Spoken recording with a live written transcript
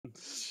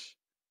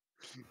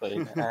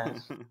Bloody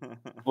ass.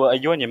 Well, are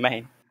you on your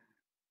main?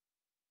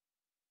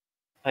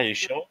 Are you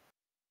sure?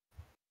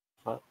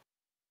 What?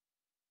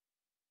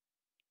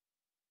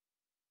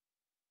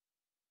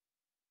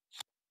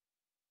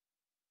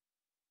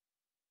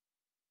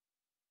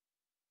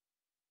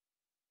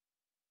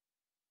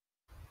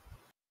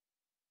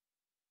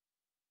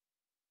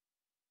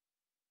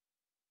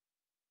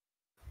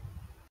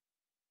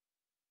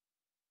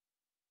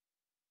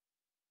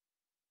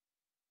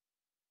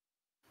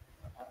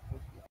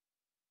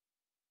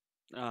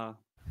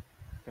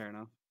 Fair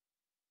enough.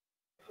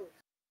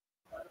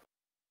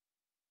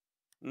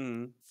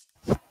 Mm.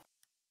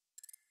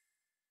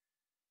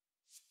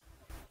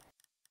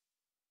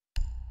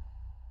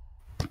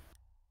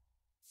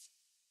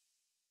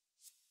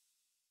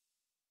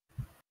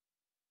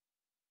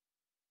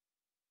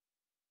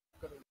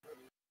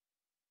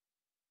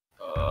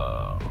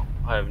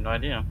 I have no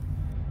idea.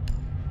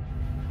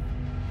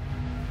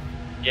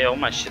 Yeah, all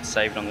my shit's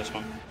saved on this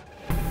one.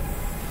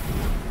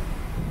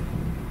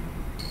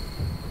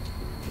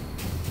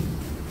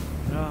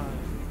 Oh,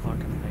 I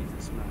fucking hate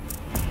this map.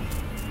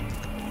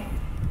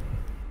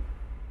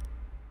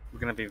 We're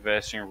gonna be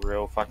versing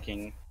real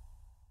fucking.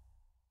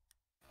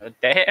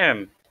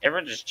 Damn!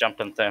 Everyone just jumped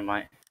on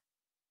thermite.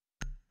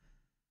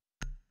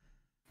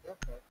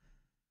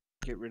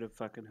 Get rid of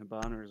fucking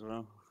Hibana as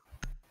well.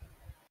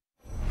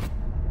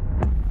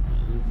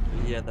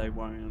 Yeah, they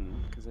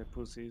won't, because they're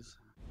pussies.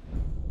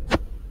 Do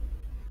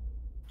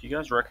you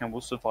guys reckon we'll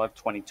survive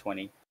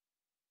 2020?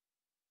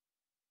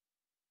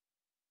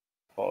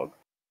 Fog?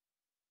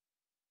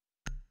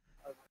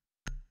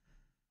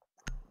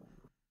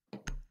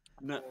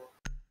 No.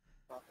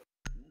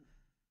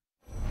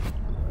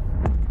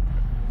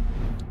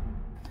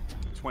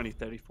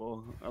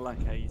 2034. I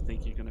like how you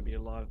think you're going to be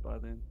alive by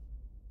then.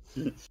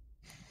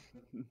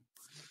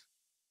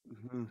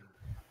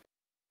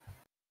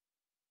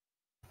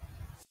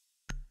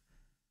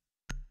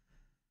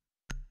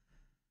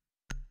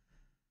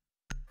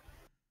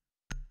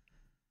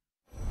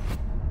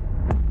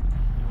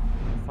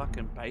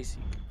 Fucking basic.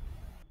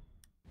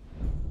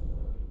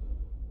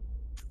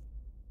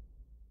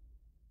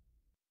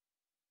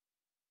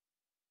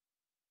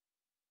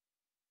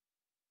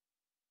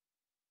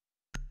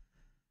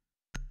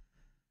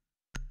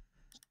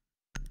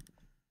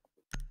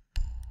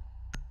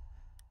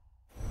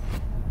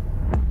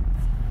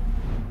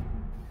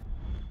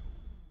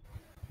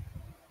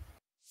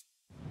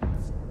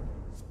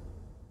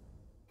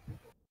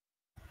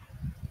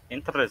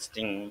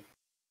 Interesting.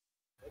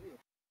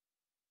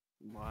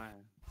 Why?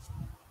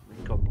 We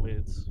got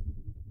blitz.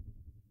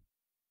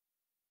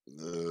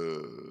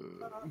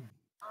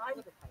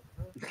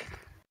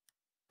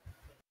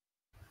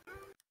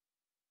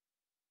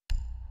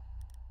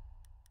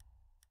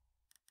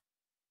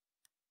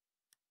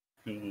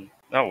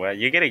 Oh well,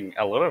 you're getting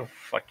a lot of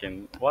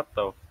fucking. What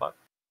the fuck?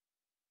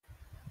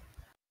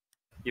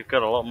 You've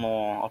got a lot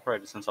more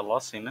operators since I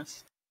last seen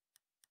this.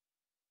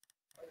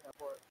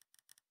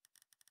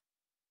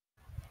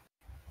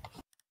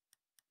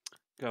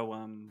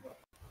 Go,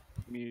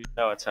 mute.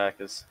 No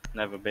attackers.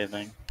 Never been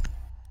there.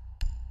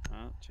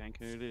 Ah,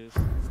 Janko it is.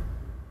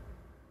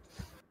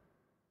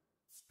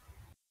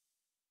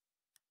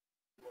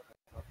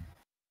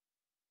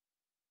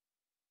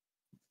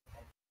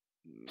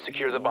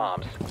 Secure the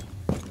bombs.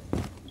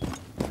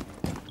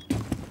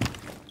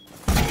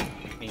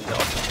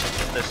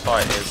 This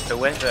fight is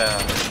whoever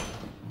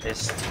is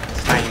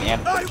staying out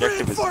of the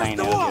objective is staying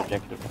out of the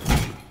objective.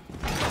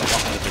 I'm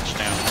knocking the bitch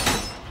down.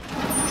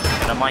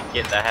 And I might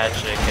get the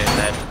hatchet, get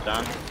the hatchet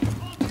done.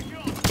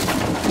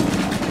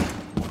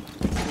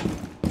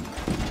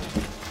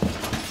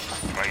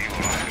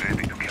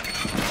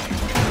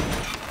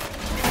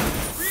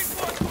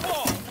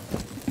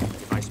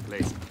 Device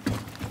placed.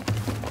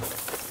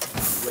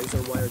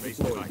 Razor wire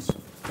deployed.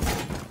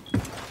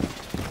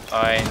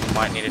 I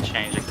might need to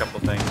change a couple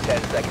things.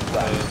 10 seconds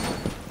left.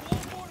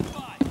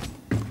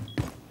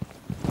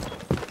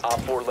 Op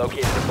 4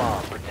 located the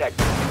bomb. Protect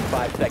it.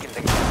 5 seconds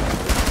and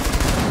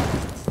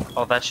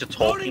Oh, that's your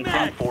talking Op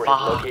thing? 4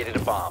 has located a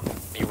bomb.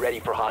 Be ready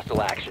for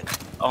hostile action.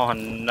 Oh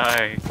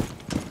no.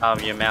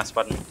 Your mouse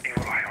button.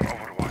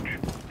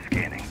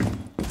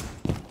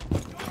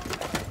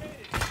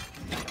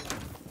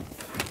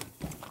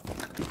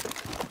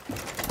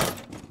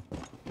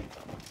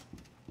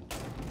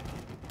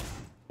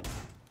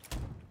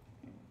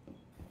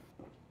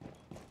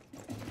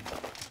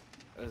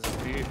 There's a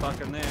few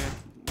fucking there.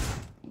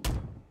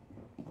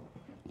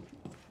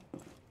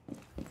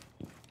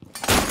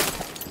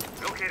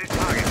 Located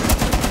target.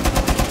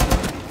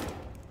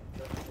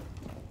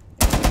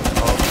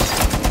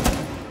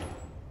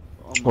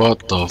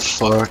 What the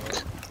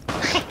fuck?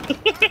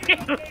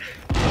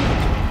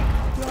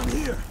 Down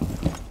here.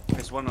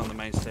 There's one on the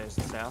main stairs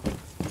south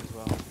as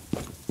well.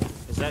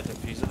 Is that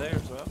diffuser there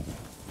as well?